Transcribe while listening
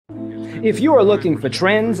If you are looking for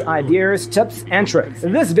trends, ideas, tips, and tricks,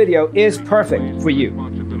 this video is perfect for you.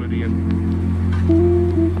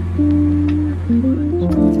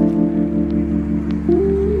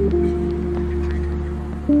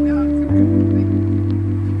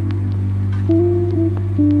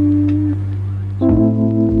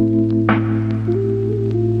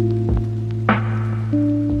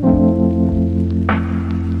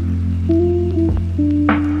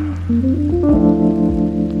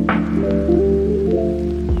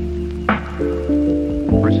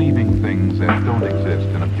 Perceiving things that don't exist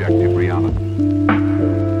in objective reality.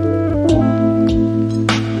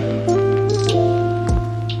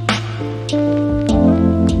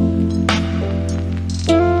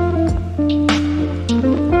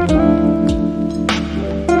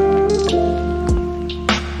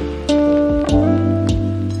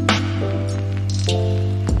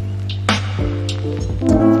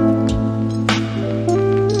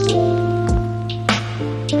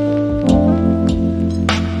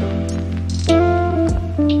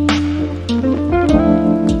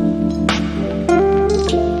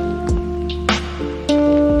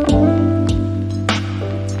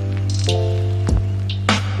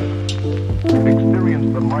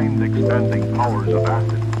 Experience the mind-expanding powers of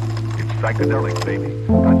acid. It's psychedelic, baby.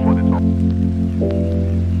 That's what it's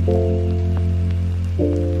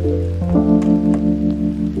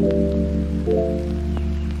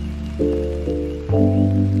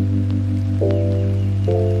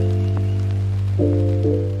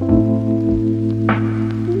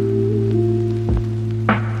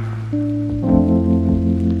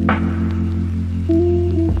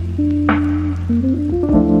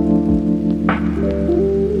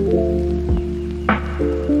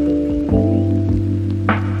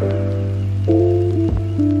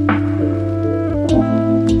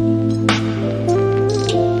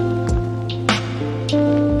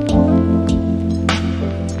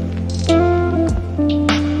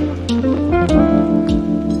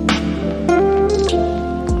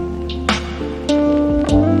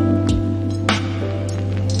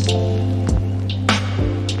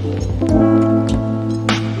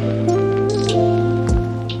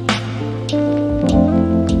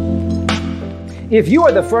If you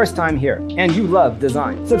are the first time here and you love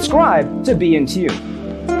design, subscribe to Be In Tune.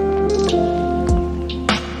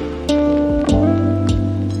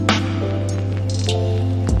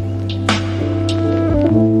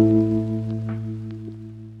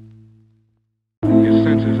 His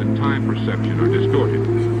senses and time perception are distorted.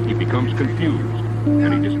 He becomes confused,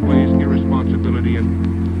 and he displays irresponsibility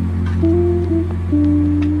and...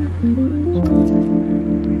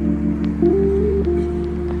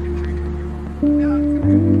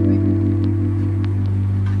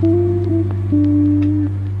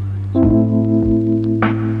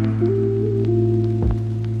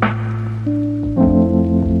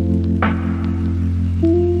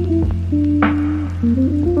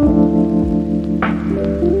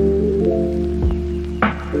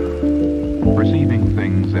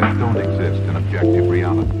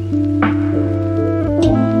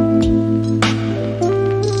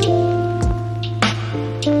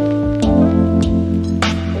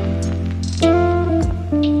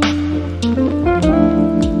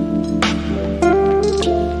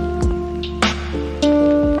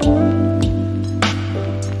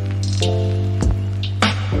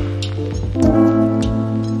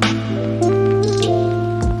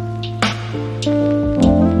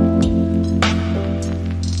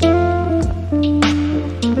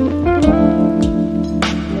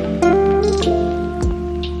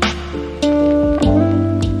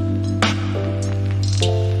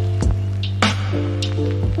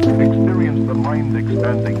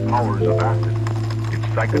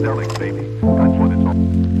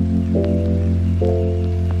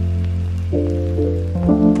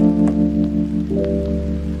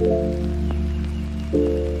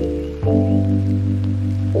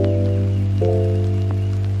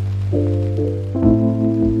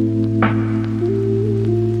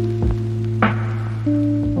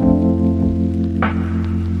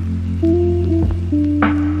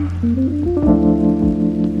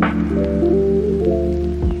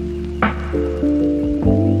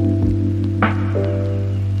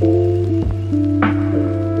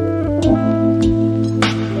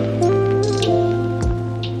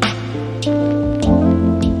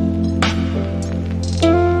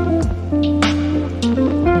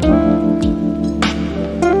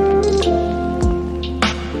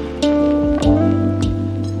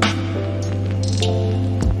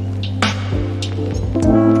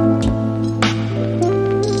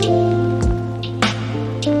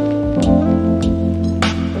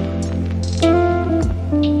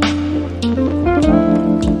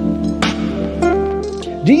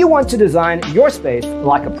 Do you want to design your space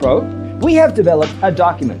like a pro? We have developed a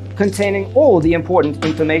document containing all the important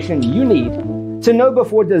information you need to know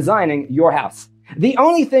before designing your house. The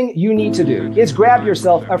only thing you need to do is grab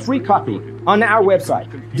yourself a free copy on our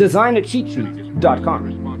website,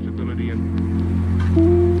 designacheatsheet.com.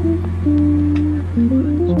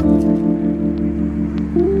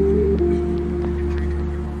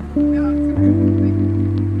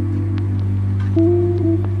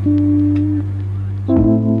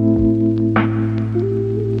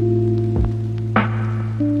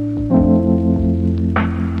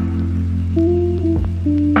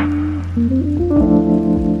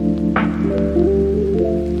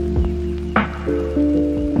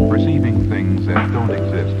 Perceiving things that don't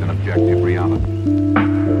exist in objective reality.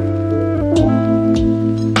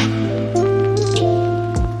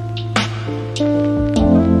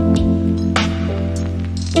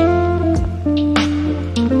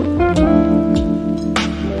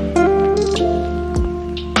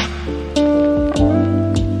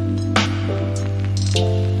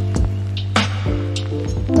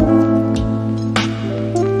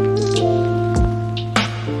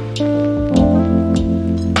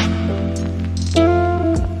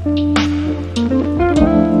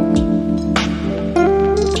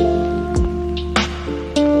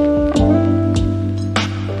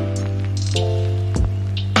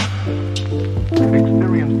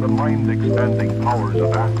 Experience the mind-expanding powers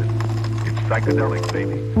of acid. It's psychedelic,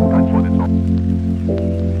 baby. That's what it's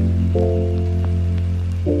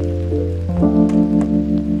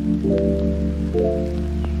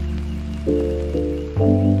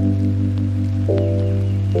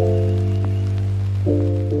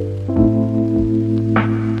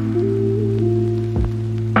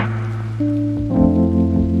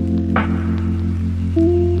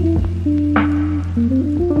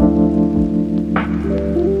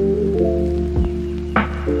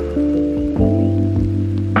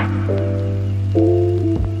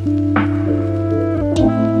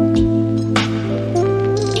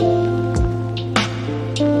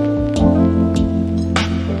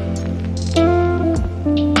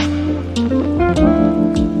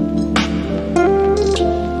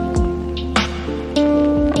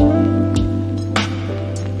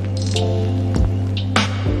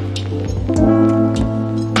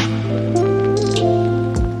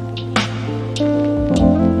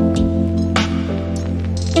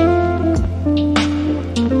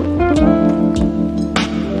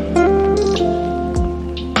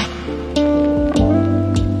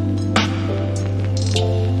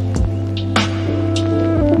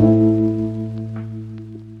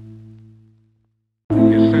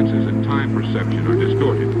perception are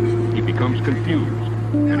distorted. He becomes confused,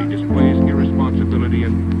 and he displays irresponsibility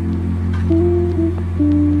and...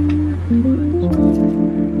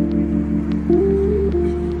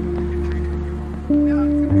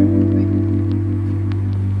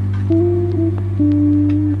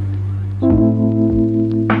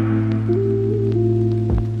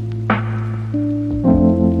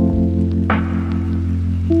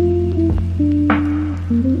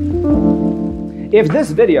 If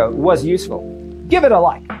this video was useful, give it a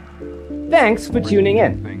like. Thanks for tuning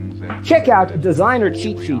in. Check out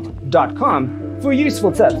designacheatsheet.com for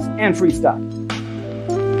useful tips and free stuff.